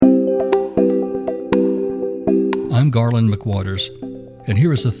Garland McWaters, and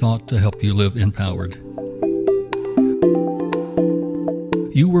here is a thought to help you live empowered.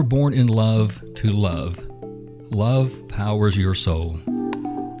 You were born in love to love. Love powers your soul.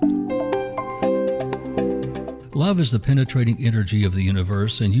 Love is the penetrating energy of the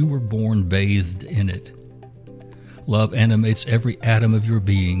universe, and you were born bathed in it. Love animates every atom of your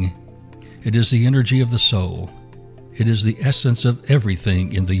being. It is the energy of the soul. It is the essence of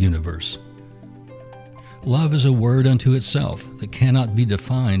everything in the universe. Love is a word unto itself that cannot be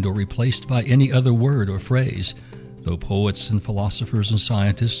defined or replaced by any other word or phrase, though poets and philosophers and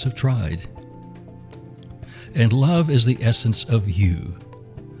scientists have tried. And love is the essence of you.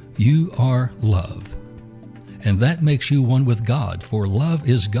 You are love. And that makes you one with God, for love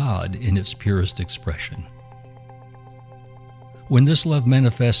is God in its purest expression. When this love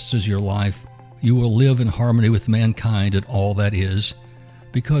manifests as your life, you will live in harmony with mankind and all that is,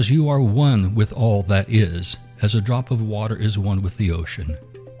 because you are one with all that is, as a drop of water is one with the ocean.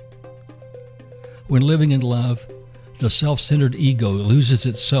 When living in love, the self-centered ego loses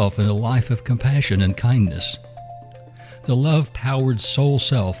itself in a life of compassion and kindness. The love-powered soul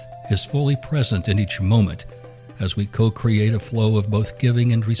self is fully present in each moment as we co-create a flow of both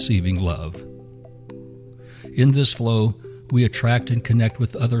giving and receiving love. In this flow, we attract and connect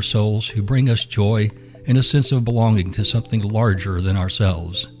with other souls who bring us joy and a sense of belonging to something larger than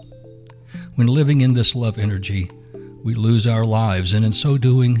ourselves. When living in this love energy, we lose our lives and in so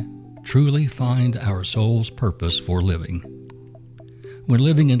doing, truly find our soul's purpose for living. When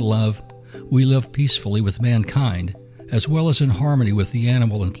living in love, we live peacefully with mankind, as well as in harmony with the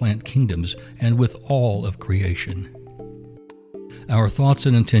animal and plant kingdoms and with all of creation. Our thoughts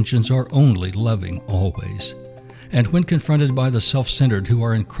and intentions are only loving always. And when confronted by the self-centered who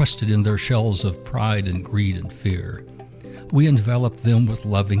are encrusted in their shells of pride and greed and fear, we envelop them with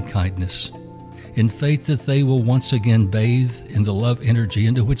loving kindness, in faith that they will once again bathe in the love energy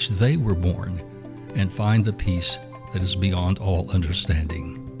into which they were born and find the peace that is beyond all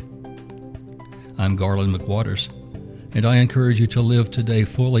understanding. I'm Garland McWaters, and I encourage you to live today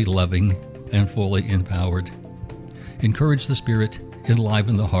fully loving and fully empowered. Encourage the spirit,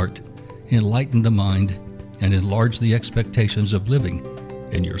 enliven the heart, enlighten the mind, and enlarge the expectations of living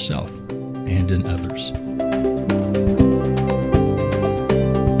in yourself and in others.